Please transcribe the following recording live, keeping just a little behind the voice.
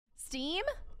Steam?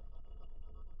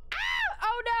 Ah!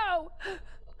 Oh no!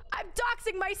 I'm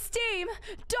doxing my Steam!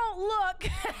 Don't look!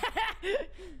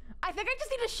 I think I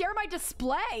just need to share my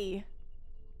display.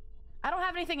 I don't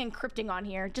have anything encrypting on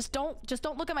here. Just don't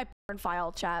look at my porn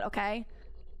file, chat, okay?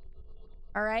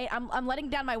 Alright? I'm letting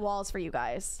down my walls for you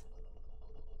guys.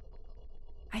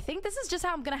 I think this is just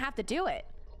how I'm gonna have to do it.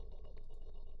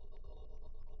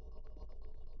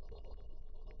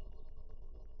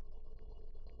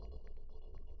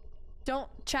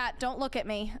 Chat, don't look at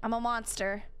me. I'm a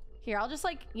monster. Here, I'll just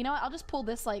like, you know what? I'll just pull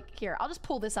this like, here. I'll just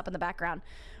pull this up in the background.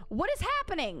 What is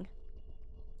happening?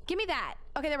 Give me that.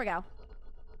 Okay, there we go.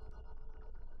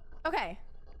 Okay.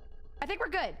 I think we're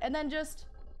good. And then just,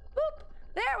 boop.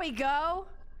 There we go.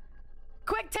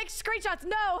 Quick, take screenshots.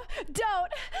 No,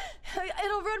 don't.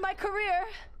 It'll ruin my career.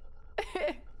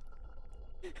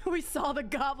 We saw the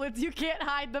goblins. You can't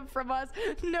hide them from us.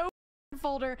 No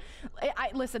folder.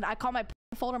 Listen, I call my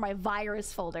folder my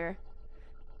virus folder.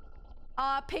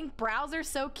 Pink browser,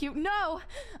 so cute. No,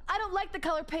 I don't like the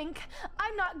color pink.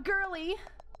 I'm not girly.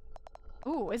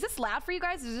 Ooh, is this loud for you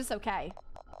guys? Or is this okay?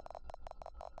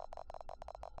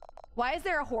 Why is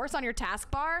there a horse on your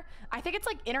taskbar? I think it's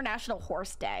like International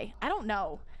Horse Day. I don't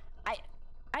know. I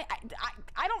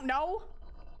don't know.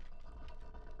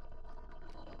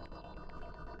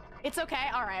 It's okay.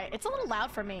 All right. It's a little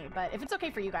loud for me, but if it's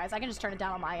okay for you guys, I can just turn it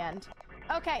down on my end.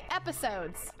 Okay,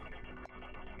 episodes.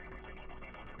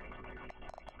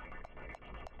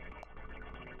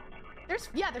 There's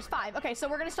 5. Okay, so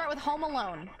we're gonna start with Home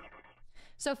Alone.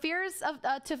 So Fears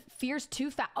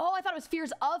 2 Fathom. Oh, I thought it was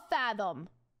Fears of Fathom.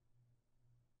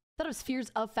 I thought it was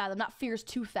Fears of Fathom, not Fears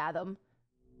 2 Fathom.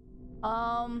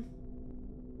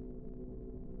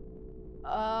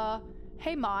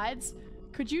 Hey mods,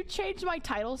 could you change my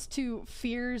titles to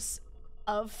Fears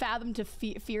of Fathom to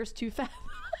Fears 2 Fathom?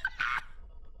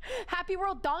 Happy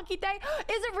World Donkey Day?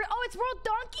 Is it oh, it's World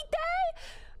Donkey Day?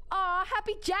 Aw,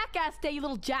 happy Jackass Day, you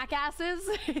little jackasses.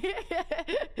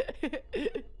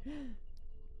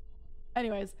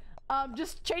 Anyways,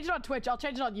 just change it on Twitch. I'll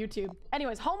change it on YouTube.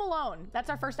 Anyways, Home Alone. That's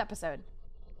our first episode.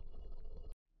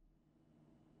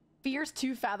 Fears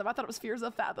 2 Fathom. I thought it was Fears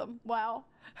of Fathom. Wow.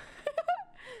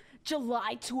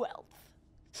 July 12th.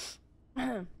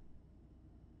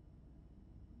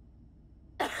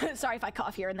 Sorry if I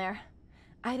cough here and there.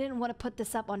 I didn't want to put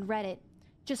this up on Reddit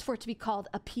just for it to be called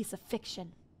a piece of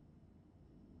fiction.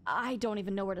 I don't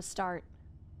even know where to start.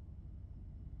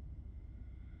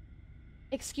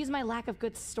 Excuse my lack of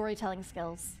good storytelling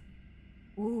skills.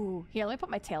 Ooh, here, let me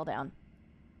put my tail down.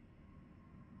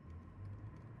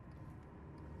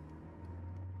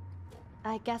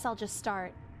 I guess I'll just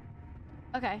start.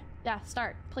 Okay, yeah,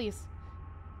 start, please.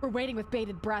 We're waiting with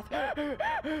bated breath. That's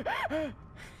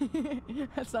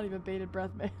not even bated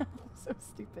breath, man. I'm so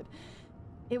stupid.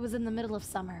 It was in the middle of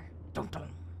summer. Dun dun.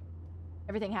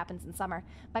 Everything happens in summer.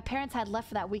 My parents had left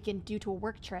for that weekend due to a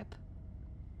work trip,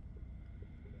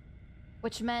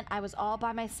 which meant I was all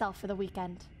by myself for the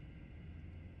weekend.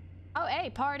 Oh, hey,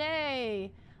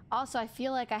 party! Also, I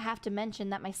feel like I have to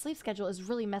mention that my sleep schedule is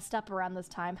really messed up around this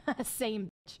time. Same,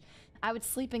 bitch. I would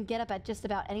sleep and get up at just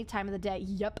about any time of the day.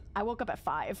 Yep, I woke up at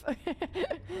 5.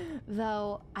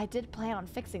 Though, I did plan on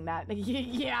fixing that.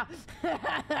 Yeah.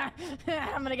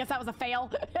 I'm gonna guess that was a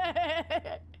fail.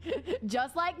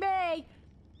 Just like me.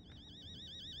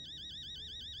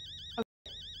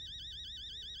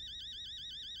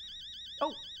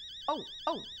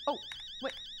 Oh,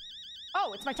 wait.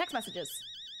 Oh, it's my text messages.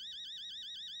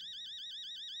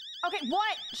 Okay,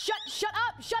 what? Shut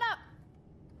up!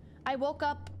 I woke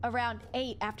up around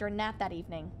 8 after a nap that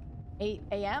evening. 8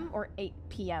 a.m. or 8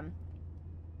 p.m.?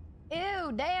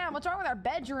 Ew, damn, what's wrong with our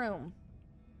bedroom?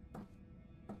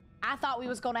 I thought we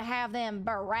was gonna have them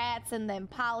barats and them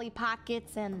Polly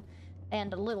Pockets and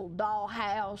a little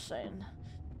dollhouse and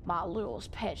my little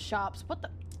pet shops. What the?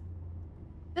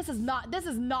 This is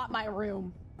not my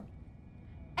room.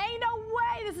 Ain't no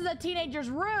way this is a teenager's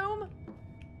room.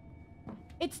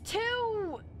 It's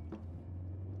too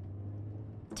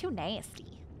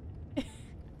nasty.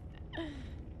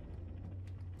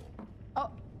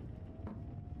 Oh,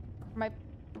 my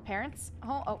parents?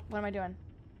 Oh, what am I doing?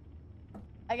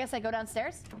 I guess I go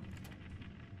downstairs.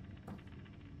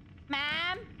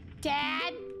 Mom,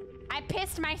 Dad, I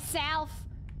pissed myself.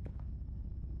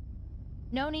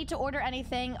 No need to order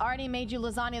anything. Already made you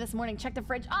lasagna this morning. Check the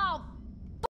fridge. Oh,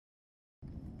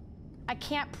 I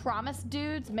can't promise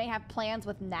dudes may have plans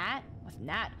with Nat. With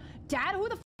Nat? Dad, who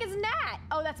the f is Nat?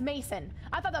 Oh, that's Mason.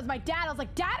 I thought that was my dad. I was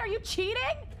like, Dad, are you cheating?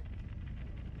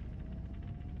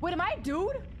 Wait, am I a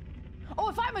dude? Oh,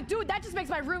 if I'm a dude, that just makes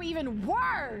my room even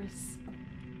worse.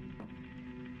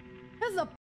 This is a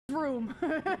room.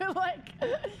 Like,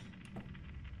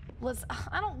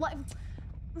 I don't like.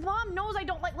 Mom knows I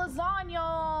don't like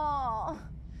lasagna.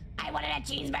 I wanted a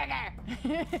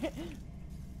cheeseburger.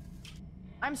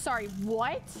 I'm sorry,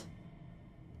 what?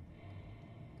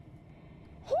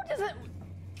 Who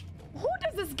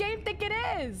does this game think it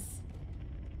is?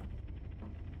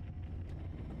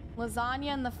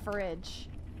 Lasagna in the fridge.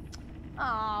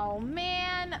 Oh,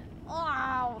 man.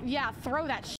 Oh, yeah, throw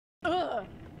that shit. Ugh.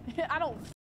 I don't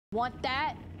want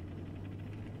that.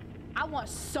 I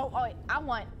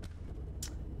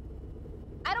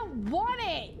don't want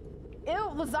it.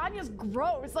 Ew, lasagna's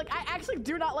gross. Like, I actually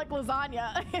do not like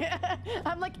lasagna.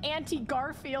 I'm like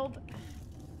anti-Garfield.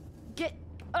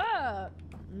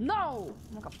 No.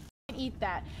 I'm not gonna eat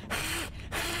that.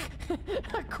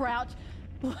 Crouch.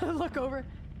 Look over.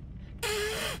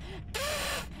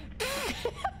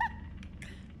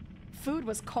 Food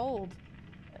was cold.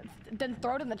 Then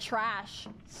throw it in the trash.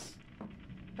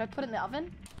 Do I put it in the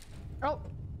oven? Oh.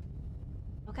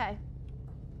 Okay.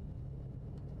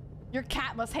 Your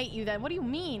cat must hate you then. What do you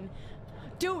mean?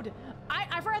 Dude,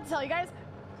 I forgot to tell you guys.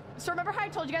 So remember how I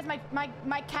told you guys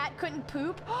my cat couldn't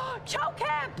poop? Choke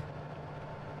him!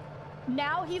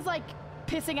 Now he's like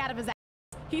pissing out of his ass.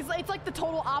 It's like the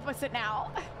total opposite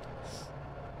now.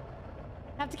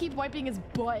 I have to keep wiping his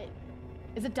butt.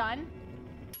 Is it done?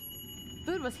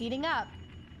 Food was heating up.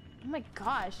 Oh my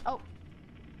gosh. Oh.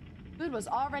 Food was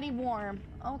already warm.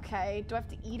 Okay. Do I have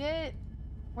to eat it?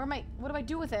 What do I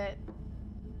do with it?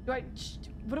 What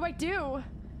do I do?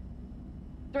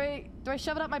 Do I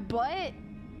shove it up my butt?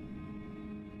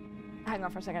 Hang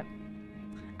on for a second.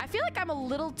 I feel like I'm a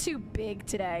little too big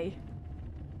today.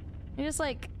 You're just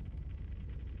like,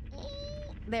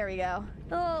 there we go.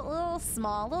 A little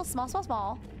small.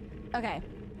 Okay.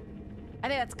 I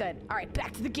think that's good. All right,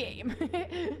 back to the game.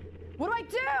 What do I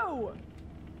do?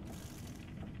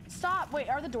 Stop. Wait,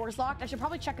 are the doors locked? I should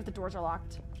probably check if the doors are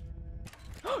locked.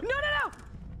 No!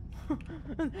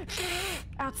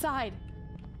 Outside.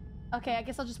 Okay, I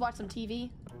guess I'll just watch some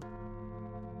TV.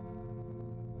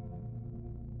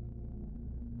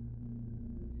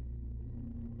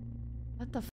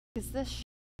 What the f is this sh?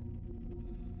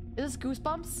 Is this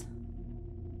Goosebumps?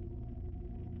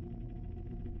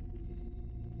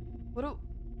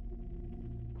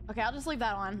 Okay, I'll just leave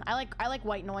that on. I like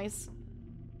white noise.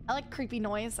 I like creepy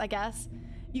noise, I guess.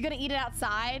 You gonna eat it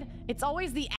outside? It's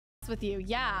always the ass with you.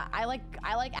 Yeah, I like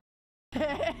I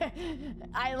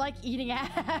like eating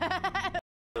ass.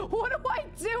 What do I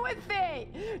do with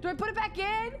it? Do I put it back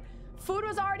in? Food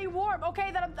was already warm.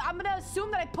 Okay, then I'm gonna assume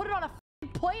that I put it on a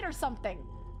plate or something.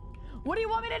 What do you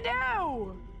want me to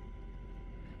do?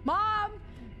 Mom,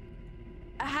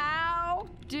 how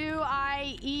do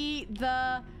I eat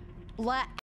the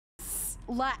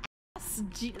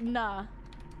nah.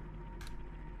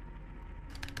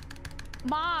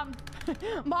 Mom,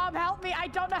 Mom, help me. I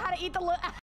don't know how to eat the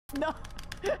no.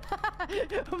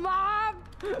 Mom.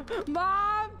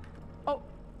 Oh.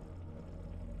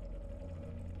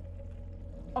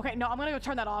 Okay, no, I'm gonna go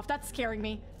turn that off. That's scaring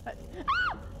me.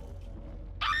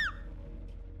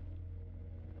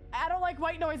 I don't like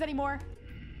white noise anymore.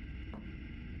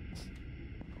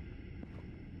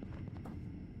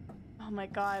 Oh my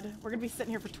god, we're gonna be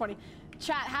sitting here for 20.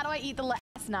 Chat, how do I eat the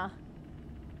lasna?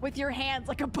 With your hands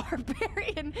like a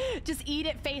barbarian. Just eat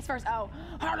it face first. Oh.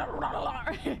 Do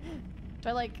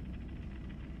I like...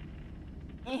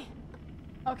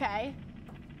 Okay.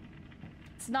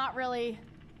 It's not really...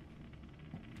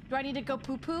 Do I need to go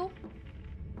poo-poo?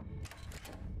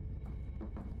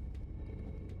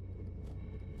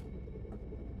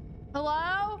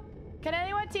 Hello? Can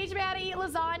anyone teach me how to eat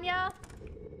lasagna?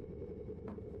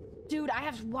 Dude,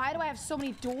 why do I have so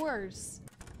many doors?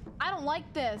 I don't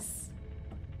like this.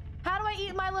 How do I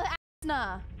eat my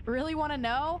lasagna? Really want to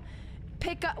know?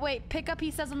 Pick up he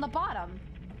says on the bottom.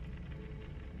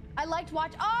 I liked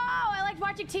watching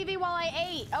TV while I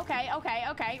ate. Okay.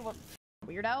 Well,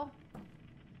 weirdo.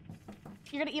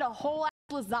 You're gonna eat a whole ass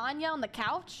lasagna on the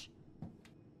couch?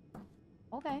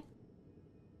 Okay.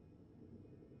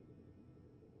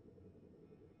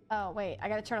 Oh, wait, I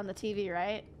gotta turn on the TV,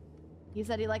 right? He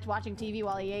said he liked watching TV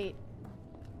while he ate.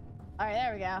 All right,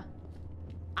 there we go.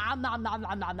 Nom nom nom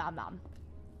nom nom nom.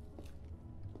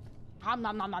 Nom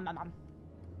nom nom nom nom nom.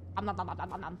 Nom nom nom nom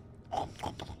nom nom.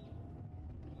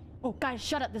 Oh, guys,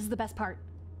 shut up. This is the best part.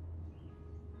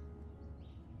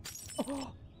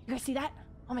 Oh, you guys see that?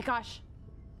 Oh my gosh.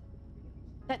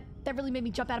 That really made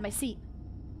me jump out of my seat.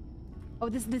 Oh,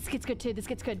 this gets good too. This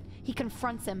gets good. He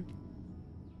confronts him.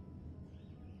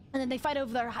 And then they fight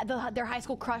over their high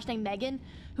school crush named Megan,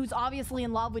 who's obviously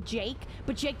in love with Jake,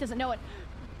 but Jake doesn't know it.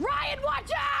 Ryan, watch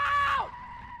out!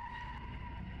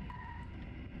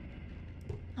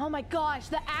 Oh my gosh,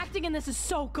 the acting in this is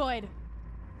so good.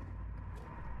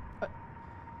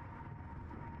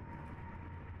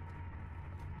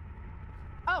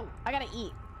 Oh, I gotta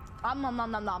eat. Nom nom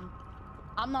nom nom.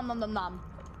 Nom nom nom nom.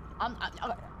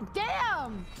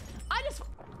 Damn! I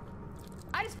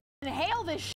just inhale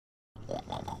this sh.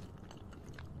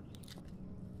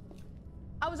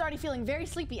 I was already feeling very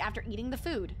sleepy after eating the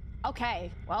food.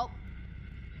 Okay, well.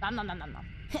 Nom nom nom nom nom.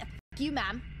 Fuck you,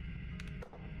 ma'am.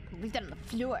 Leave that on the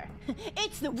floor.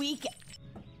 It's the weekend.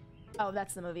 Oh,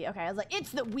 that's the movie. Okay, I was like,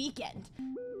 it's the weekend.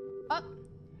 Oh.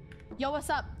 Yo,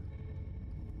 what's up?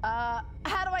 How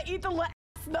do I eat the last?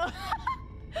 No.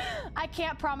 I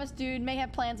can't promise, dude. May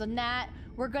have plans with Nat.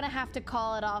 We're gonna have to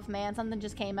call it off, man. Something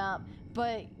just came up.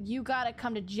 But you gotta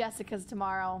come to Jessica's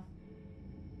tomorrow.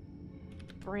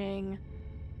 Bring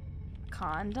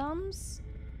condoms?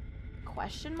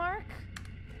 Question mark?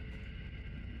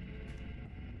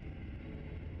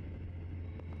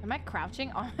 Am I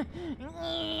crouching? Oh.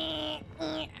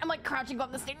 I'm like crouching go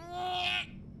up the stairs.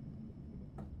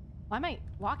 Why am I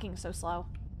walking so slow?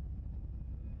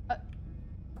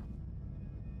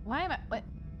 Why am I?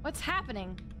 What's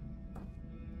happening?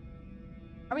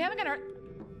 Are we having an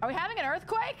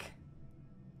earthquake?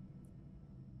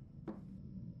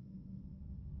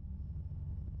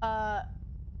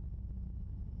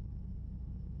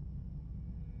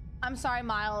 I'm sorry,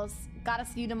 Miles. Gotta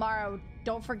see you tomorrow.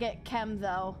 Don't forget Chem,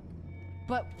 though.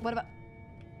 But what about?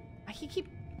 I keep.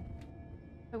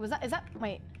 Wait, was that? Is that?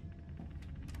 Wait.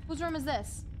 Whose room is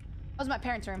this? Oh, it's my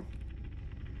parents' room.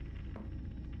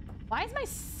 Why is my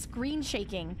screen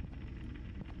shaking?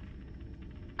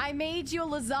 I made you a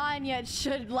lasagna. It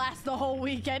should last the whole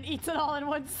weekend. Eats it all in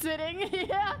one sitting.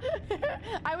 Yeah.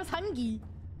 I was hungry.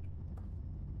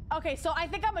 Okay, so I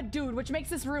think I'm a dude, which makes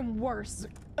this room worse.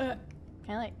 Can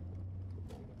I like...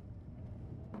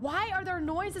 Why are there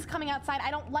noises coming outside? I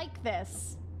don't like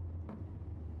this.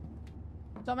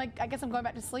 So I'm like, I guess I'm going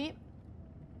back to sleep.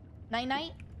 Night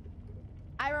night.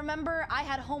 I remember I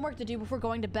had homework to do before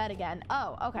going to bed again.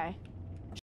 Oh, okay.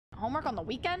 Homework on the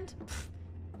weekend? Pfft.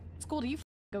 What school do you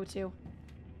go to?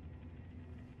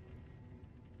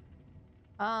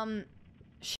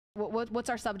 What's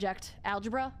our subject?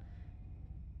 Algebra?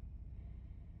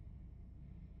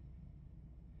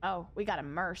 Oh, we got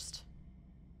immersed.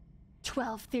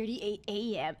 12:38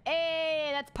 a.m. Hey,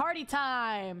 that's party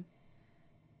time.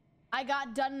 I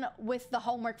got done with the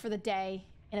homework for the day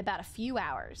in about a few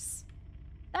hours.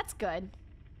 That's good.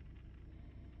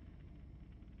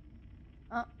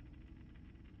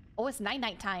 Oh, it's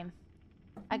night time.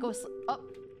 I go oh.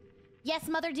 Yes,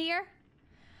 mother dear?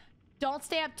 Don't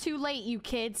stay up too late, you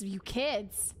kids. You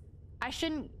kids. I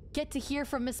shouldn't get to hear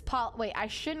from Miss Paula. Wait, I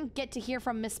shouldn't get to hear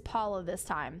from Miss Paula this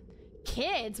time.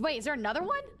 Kids? Wait, is there another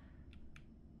one?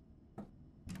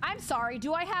 I'm sorry,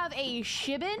 do I have a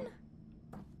shibbin?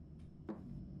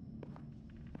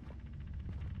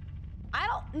 I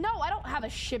don't have a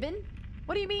shibbin.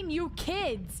 What do you mean, you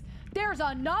kids? There's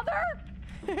another?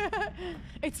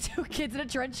 It's two kids in a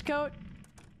trench coat.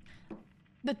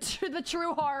 The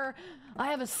true horror. I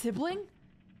have a sibling?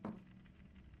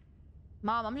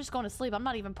 Mom, I'm just going to sleep. I'm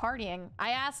not even partying.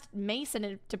 I asked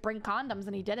Mason to bring condoms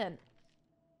and he didn't.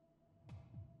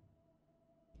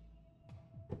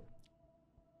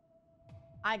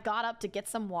 I got up to get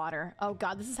some water. Oh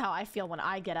God, this is how I feel when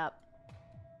I get up.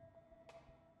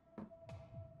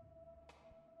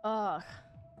 Ugh.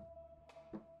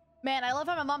 Man, I love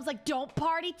how my mom's like, don't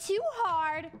party too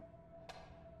hard.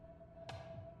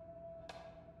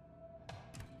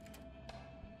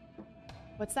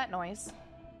 What's that noise?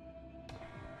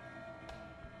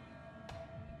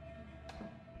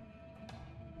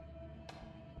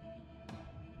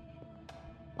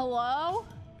 Hello?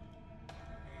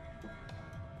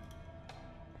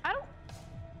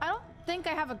 I don't think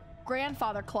I have a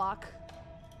grandfather clock.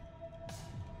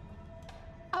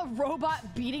 A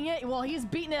robot beating it? Well, he's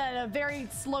beating it at a very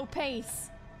slow pace.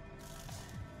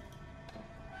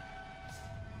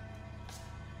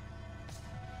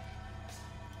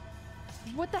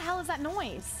 What the hell is that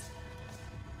noise?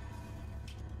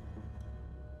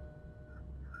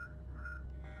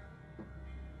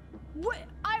 What?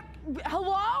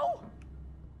 Hello?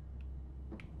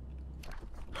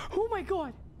 Oh my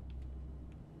God.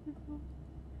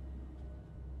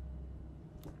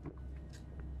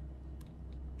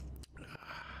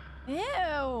 Ew.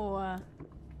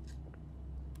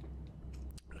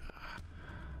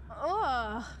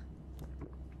 Ugh.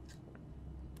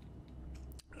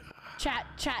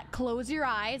 Chat, close your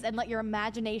eyes and let your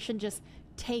imagination just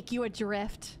take you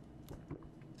adrift.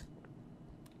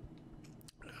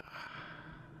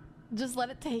 Just let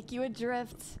it take you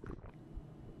adrift.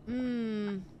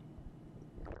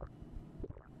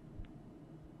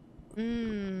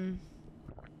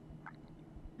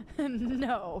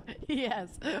 No.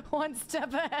 Yes. One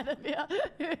step ahead of you.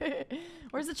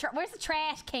 Where's the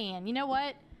trash can? You know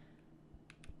what?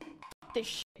 This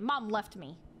shit. Mom left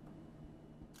me.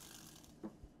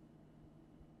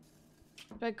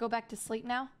 Do I go back to sleep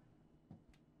now?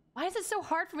 Why is it so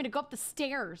hard for me to go up the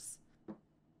stairs?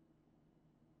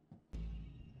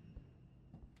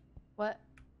 What?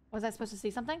 Was I supposed to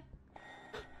see something?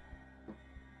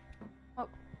 Oh,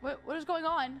 what is going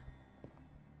on?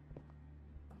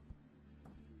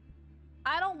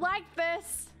 I don't like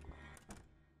this.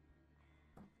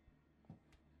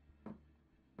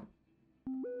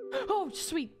 Oh,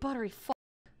 sweet buttery fuck.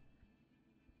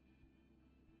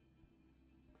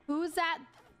 Who's that?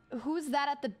 Who's that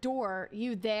at the door?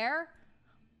 You there?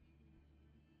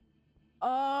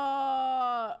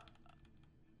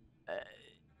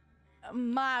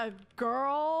 My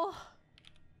girl?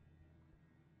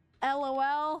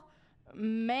 LOL?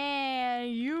 Man,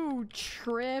 you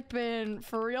tripping.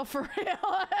 For real, for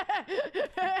real.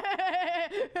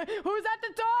 Who's at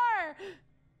the door?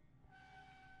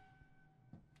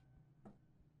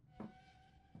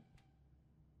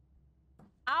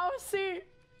 I'll see.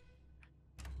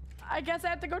 I guess I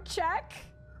have to go check.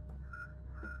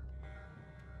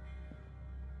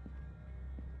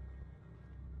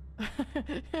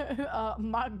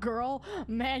 My girl,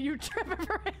 man, you tripping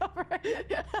for real.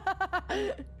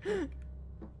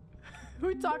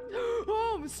 Who talked?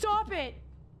 Oh, stop it.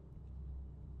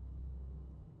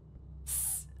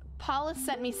 Paula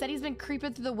sent me, said he's been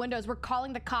creeping through the windows. We're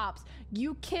calling the cops.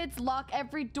 You kids lock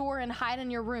every door and hide in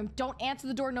your room. Don't answer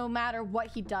the door no matter what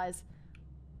he does.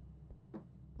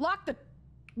 Lock the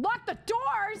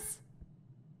doors?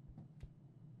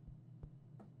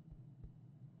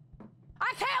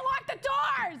 I can't lock the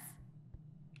doors!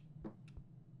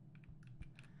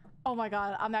 Oh my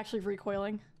god, I'm actually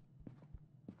recoiling.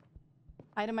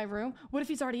 Hide in my room? What if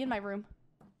he's already in my room?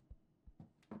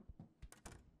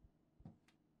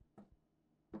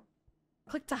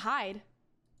 Click to hide.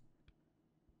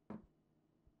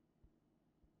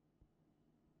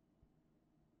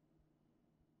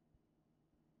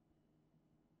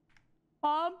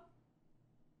 Mom?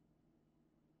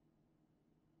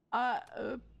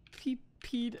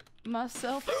 Peed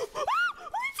myself.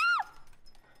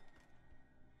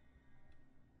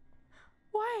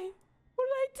 Why? What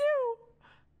did I do?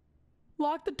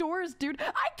 Lock the doors, dude.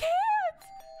 I can't!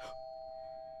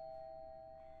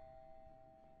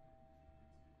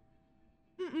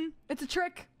 It's a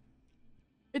trick.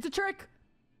 It's a trick.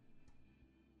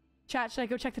 Chat, should I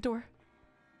go check the door?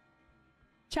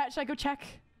 Chat, should I go check?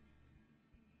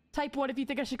 Type 1 if you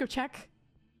think I should go check.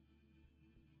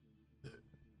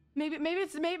 Maybe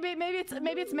it's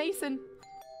Mason.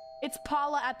 It's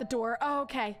Paula at the door. Oh,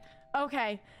 okay.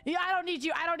 Okay. Yeah, I don't need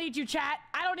you. I don't need you, chat.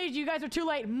 I don't need you. You guys are too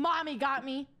late. Mommy got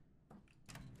me.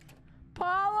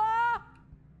 Paula!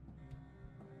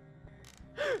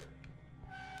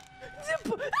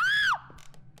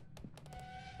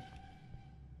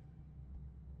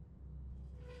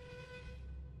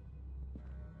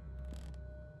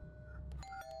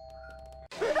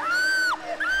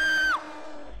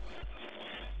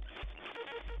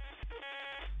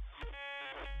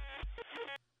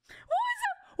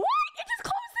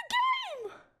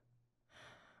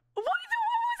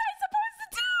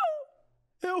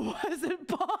 It wasn't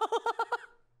Paula.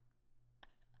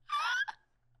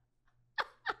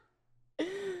 What?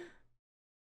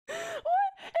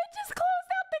 It just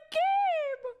closed out the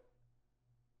game.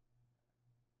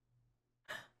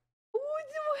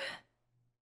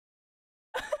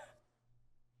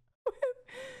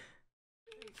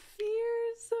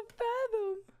 Fears of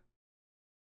Fathom.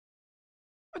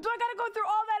 Do I gotta go through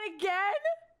all that again?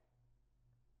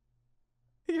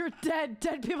 You're dead.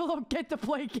 Dead people don't get to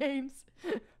play games.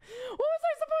 What was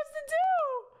I supposed to do?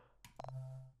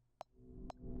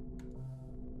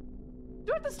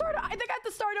 Do I have to start? I think I have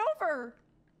to start over.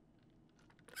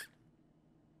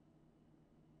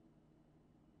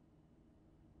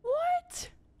 What?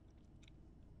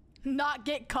 Not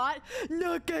get caught?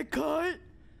 Not get caught?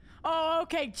 Oh,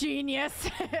 okay, genius.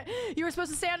 You were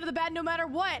supposed to stay under the bed no matter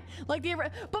what. Like the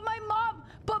but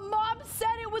mom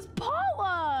said it was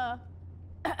Paula.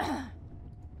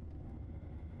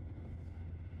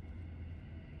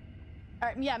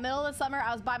 Alright, yeah, middle of the summer,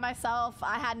 I was by myself.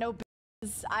 I had no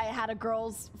business. I had a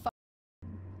girl's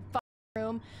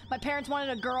room. My parents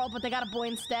wanted a girl, but they got a boy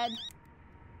instead.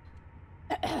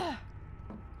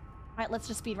 Alright, let's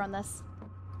just speedrun this.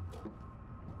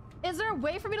 Is there a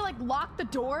way for me to, like, lock the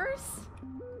doors?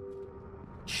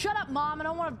 Shut up, Mom. I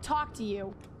don't want to talk to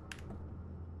you.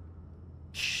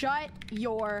 Shut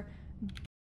your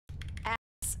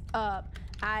ass up.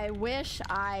 I wish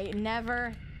I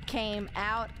never came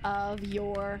out of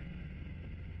your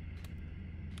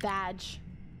badge.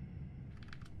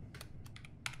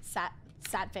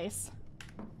 Sad face.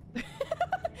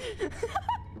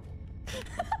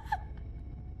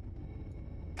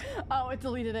 Oh, it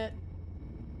deleted it.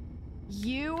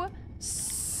 You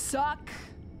suck.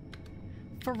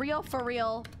 For real, for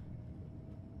real.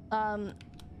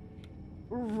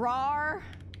 Rar.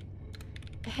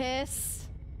 Hiss.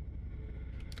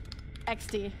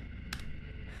 XD.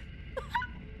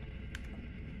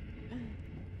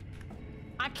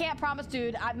 I can't promise,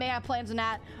 dude. I may have plans on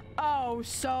that. Oh,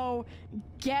 so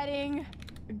getting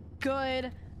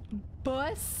good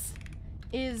bus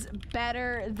is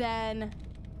better than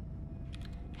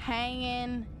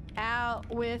hanging out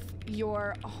with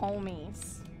your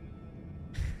homies.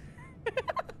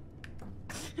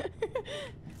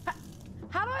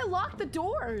 How do I lock the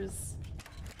doors?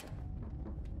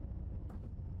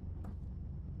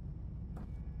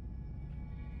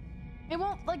 It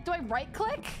won't, like, do I right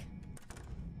click?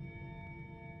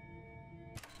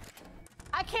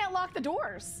 I can't lock the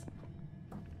doors.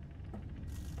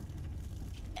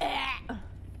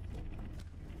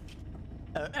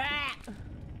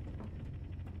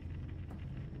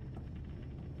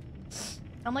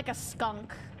 I'm like a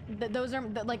skunk. Those are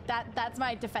like that's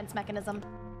my defense mechanism.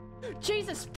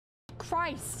 Jesus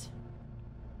Christ.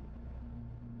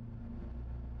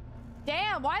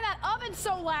 Damn, why that oven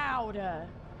so loud?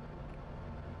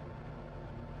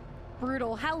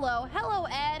 Brutal. Hello. Hello,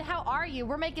 Ed. How are you?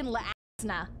 We're making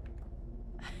lasna.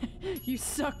 You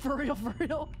suck for real, for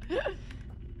real.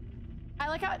 I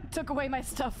like how it took away my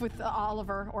stuff with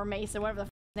Oliver or Mason, whatever the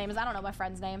name is. I don't know my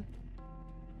friend's name.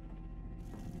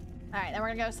 All right, then we're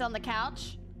gonna go sit on the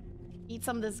couch, eat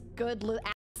some of this good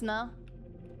lasna.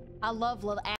 I love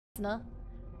little lasna.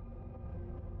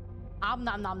 Nom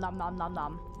nom nom nom nom nom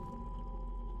nom.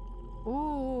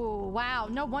 Ooh, wow.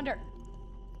 No wonder.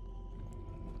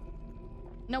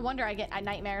 No wonder I get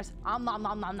nightmares. Nom nom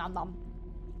nom nom nom nom.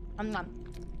 Nom.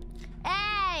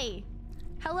 Hey!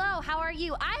 Hello, how are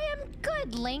you? I am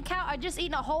good, Link. How? I just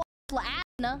eaten a whole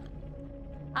asna.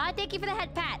 Thank you for the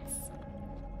head pats.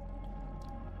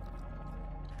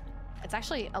 It's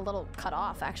actually a little cut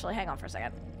off, actually. Hang on for a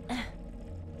second.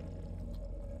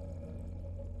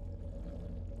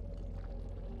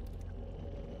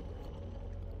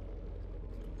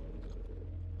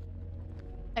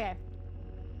 Okay.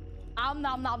 Nom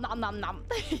nom nom nom nom nom.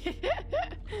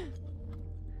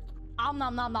 Nom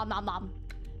nom nom nom nom nom.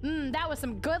 That was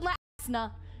some good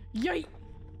lasna. Yay!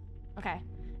 Okay.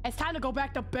 It's time to go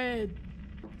back to bed.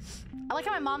 I like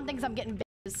how my mom thinks I'm getting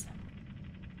biz.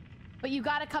 But you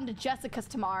gotta come to Jessica's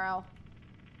tomorrow.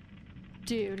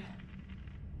 Dude.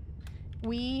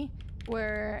 We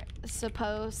were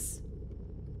supposed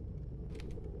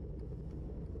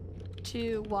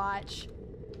to watch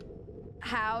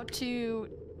How to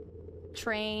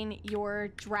Train Your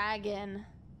Dragon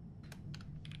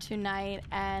tonight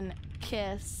and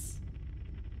kiss.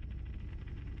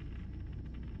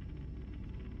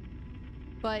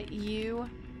 But you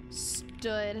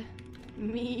stood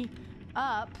me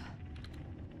up.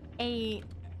 Ain't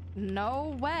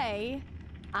no way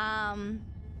I'm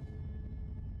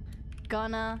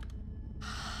gonna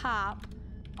hop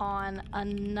on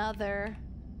another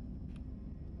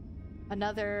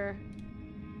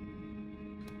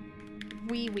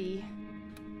wee-wee.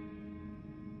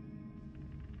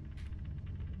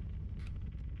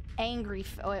 Angry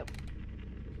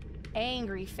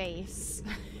face.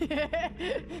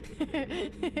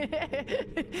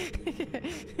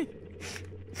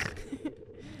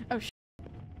 Oh sh.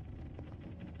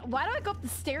 Why do I go up the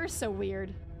stairs so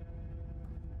weird?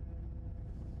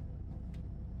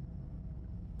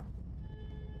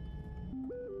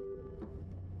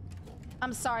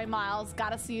 I'm sorry, Miles.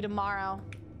 Gotta see you tomorrow.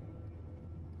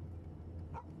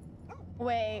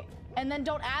 Wait, and then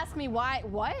don't ask me why.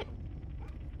 What?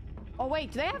 Oh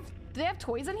wait, do they have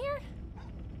toys in here?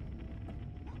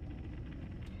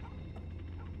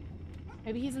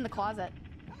 Maybe he's in the closet.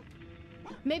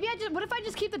 Maybe what if I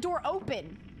just keep the door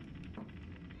open?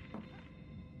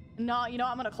 No, you know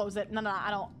what? I'm gonna close it. No,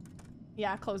 I don't.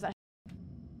 Yeah, close that.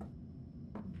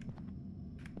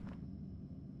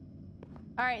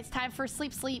 All right, it's time for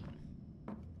sleep.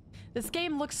 This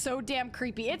game looks so damn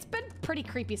creepy. It's been pretty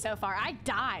creepy so far. I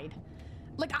died.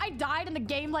 Like, I died and the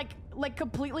game, like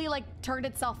completely, like, turned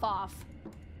itself off.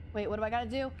 Wait, what do I gotta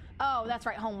do? Oh, that's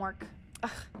right, homework.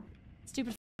 Ugh,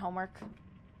 stupid homework.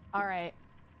 All right.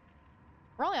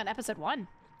 We're only on episode 1.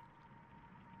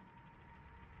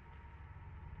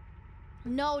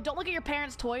 No, don't look at your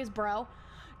parents' toys, bro.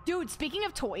 Dude, speaking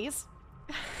of toys.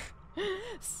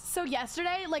 So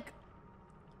yesterday, like,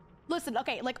 listen,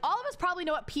 okay, like all of us probably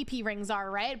know what PP rings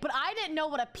are, right? But I didn't know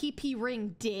what a PP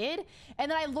ring did. And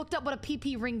then I looked up what a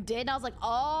PP ring did and I was like,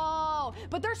 oh,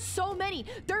 but there's so many.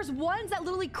 There's ones that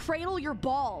literally cradle your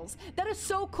balls. That is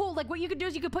so cool. Like what you could do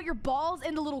is you could put your balls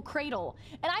in the little cradle.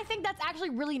 And I think that's actually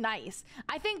really nice.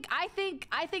 I think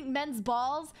men's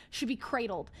balls should be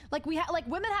cradled. Like like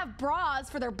women have bras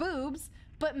for their boobs,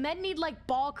 but men need like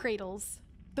ball cradles.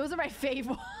 Those are my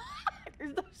favorite.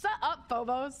 Shut up,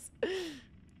 Phobos.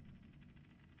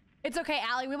 It's okay,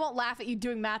 Allie. We won't laugh at you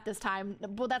doing math this time.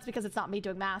 Well, that's because it's not me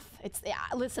doing math. It's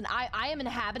listen. I am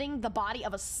inhabiting the body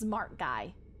of a smart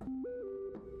guy.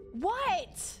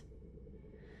 What?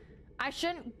 I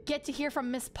shouldn't get to hear from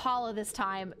Miss Paula this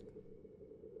time.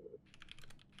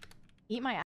 Eat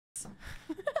my ass.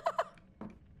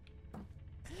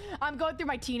 I'm going through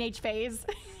my teenage phase.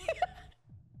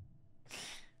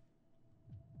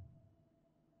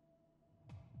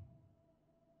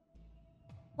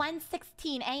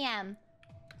 1:16 a.m.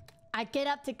 I get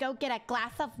up to go get a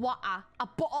glass of water, a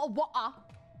bottle of water.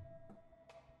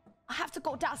 I have to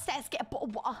go downstairs get a bottle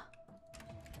of water.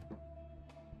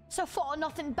 So far,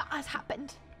 nothing bad has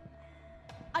happened.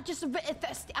 I just really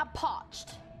thirsty. I'm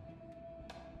parched.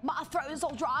 My throat is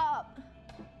all dry up.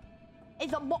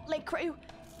 It's a Motley Crue.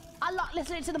 I like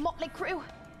listening to the Motley Crue.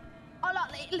 I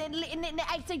like listening to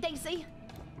AC/DC.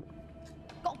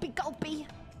 Gulpy, gulpy.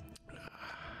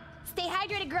 Stay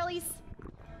hydrated, girlies.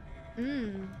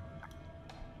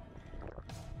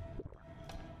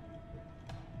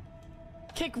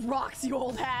 Kick rocks, you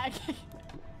old hag.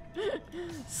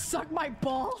 Suck my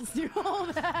balls, you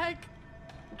old hag.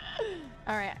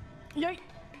 All right. Yoink.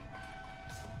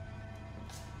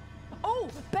 Oh,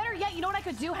 better yet, you know what I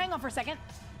could do? Hang on for a second.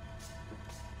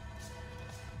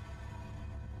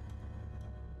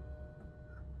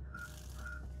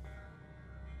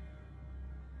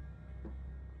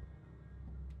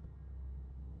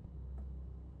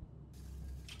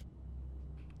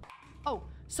 Oh,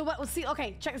 so what? We'll see.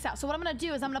 Okay, check this out. So what I'm gonna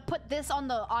do is I'm gonna put this I'm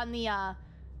gonna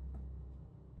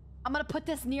put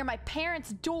this near my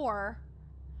parents' door,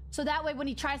 so that way when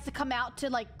he tries to come out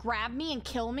to like grab me and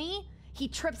kill me, he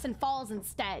trips and falls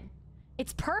instead.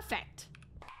 It's perfect.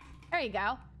 There you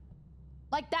go.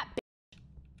 Like that,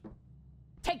 bitch.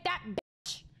 Take that,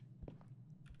 bitch.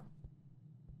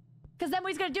 Because then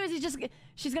what he's gonna do is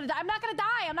she's gonna die. I'm not gonna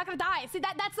die. I'm not gonna die. See,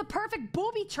 that's the perfect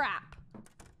booby trap.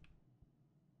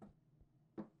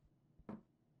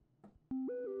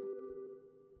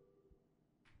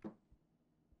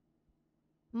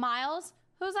 Miles,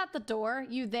 who's at the door?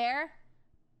 You there?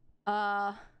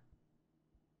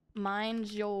 Mind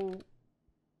your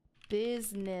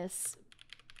business,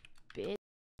 bitch.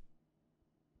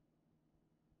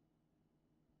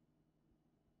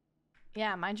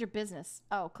 Yeah, mind your business.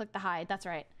 Oh, click the hide. That's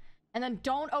right. And then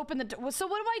don't open the door. So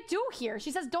what do I do here?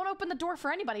 She says don't open the door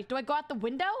for anybody. Do I go out the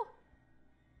window?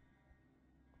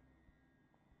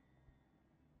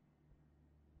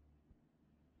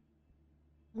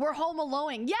 We're home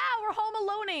aloneing. Yeah, we're home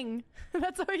aloneing.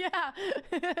 That's oh yeah.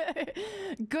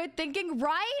 Good thinking,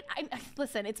 right?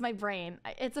 Listen, it's my brain.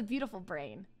 It's a beautiful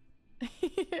brain.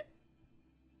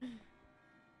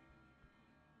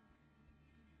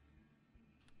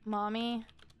 Mommy,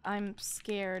 I'm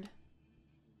scared.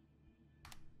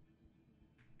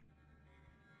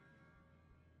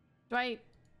 Do I...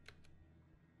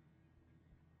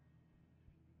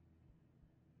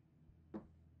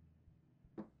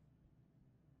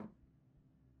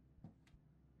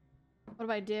 What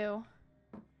do I do?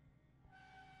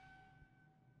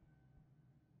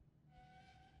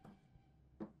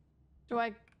 Do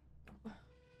I...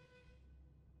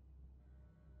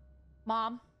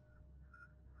 Mom?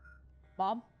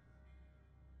 Mom?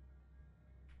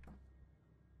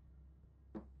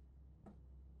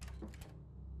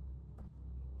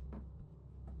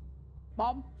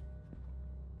 Mom?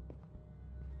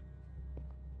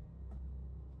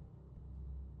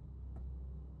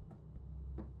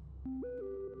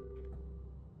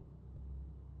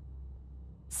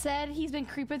 Said he's been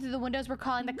creeping through the windows. We're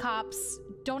calling the cops.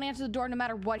 Don't answer the door no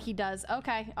matter what he does.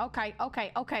 Okay, okay,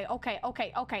 okay, okay, okay,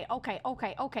 okay, okay, okay, okay,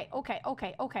 okay, okay,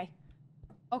 okay, okay.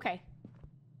 Okay.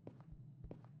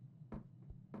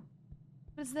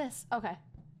 What is this? Okay.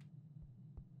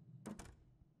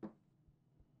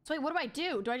 So wait, what do I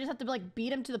do? Do I just have to like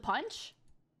beat him to the punch?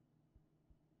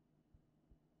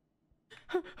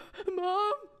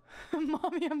 Mom!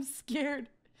 Mommy, I'm scared.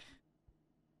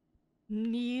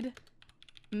 Need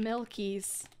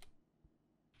milkies.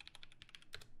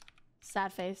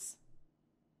 Sad face.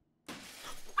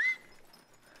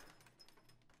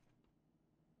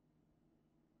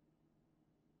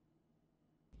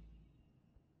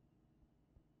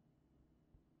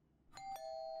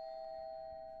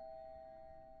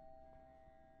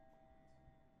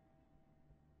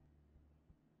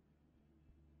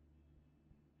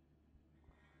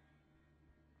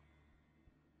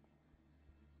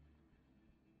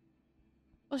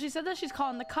 Well, she said that she's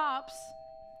calling the cops.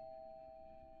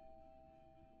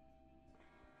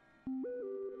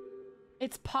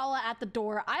 It's Paula at the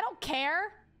door. I don't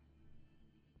care.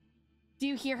 Do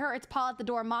you hear her? It's Paula at the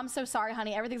door. Mom's so sorry,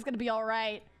 honey. Everything's gonna be all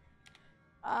right.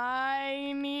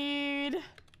 I need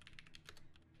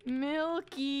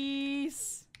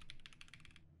milkies.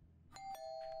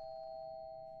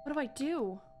 What do I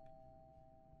do?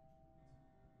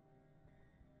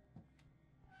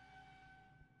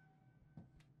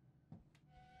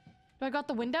 Do I go out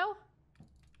the window?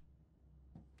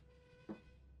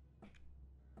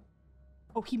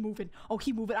 Oh, he moving. Oh,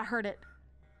 he moving. I heard it.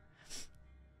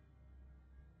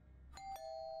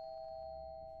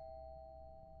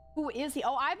 Who is he?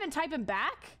 Oh, I've been typing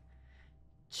back?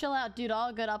 Chill out, dude.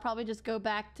 All good. I'll probably just go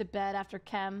back to bed after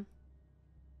chem.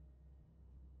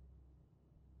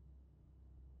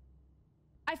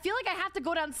 I feel like I have to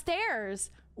go downstairs.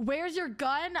 Where's your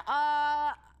gun?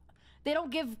 They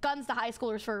don't give guns to high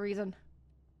schoolers for a reason.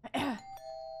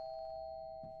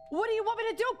 What do you want me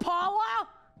to do, Paula?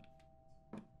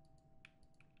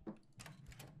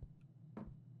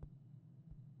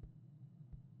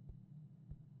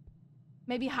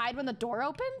 Maybe hide when the door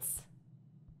opens?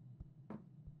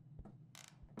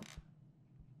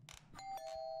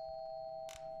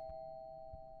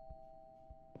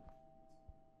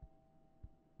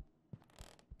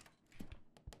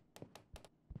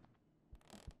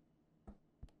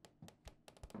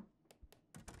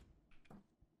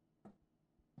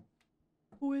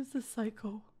 Who is this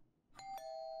psycho?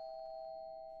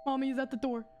 Mommy's at the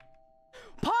door.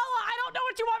 Paula, I don't know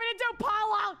what you want me to do,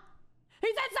 Paula!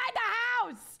 He's inside the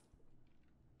house!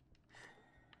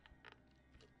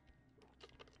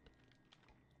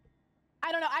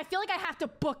 I don't know. I feel like I have to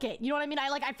book it. You know what I mean?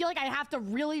 I feel like I have to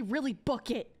really, really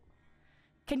book it.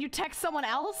 Can you text someone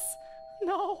else?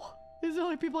 No. These are the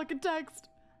only people I can text.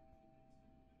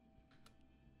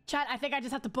 Chat, I think I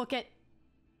just have to book it.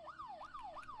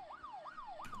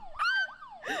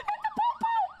 It's a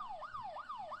Popo!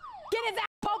 Get his ass,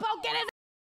 Popo! Get his ass!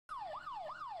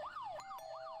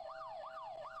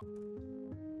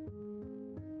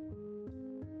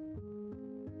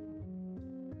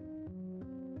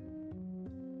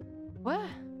 What?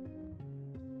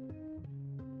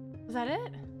 Was that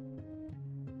it?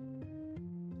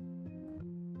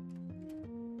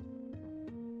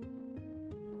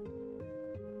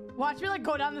 Watch me like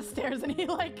go down the stairs and he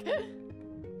like...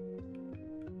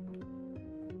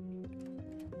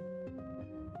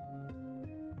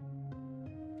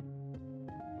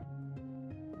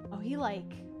 Oh, he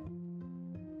like...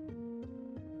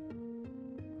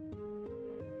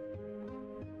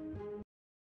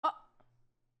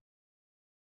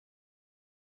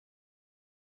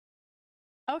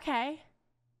 Okay.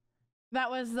 That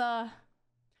was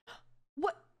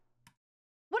what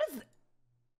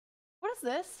is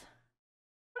this?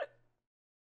 What?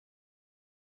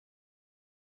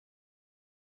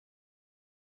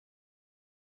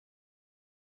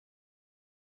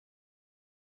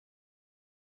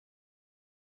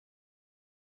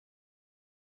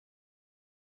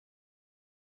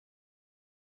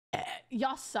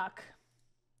 Y'all suck.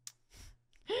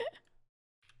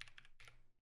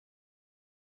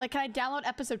 Like, can I download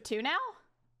episode 2 now?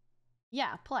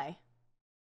 Yeah, play.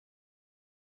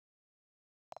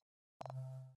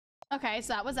 Okay,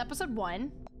 so that was episode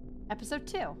 1. Episode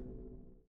 2.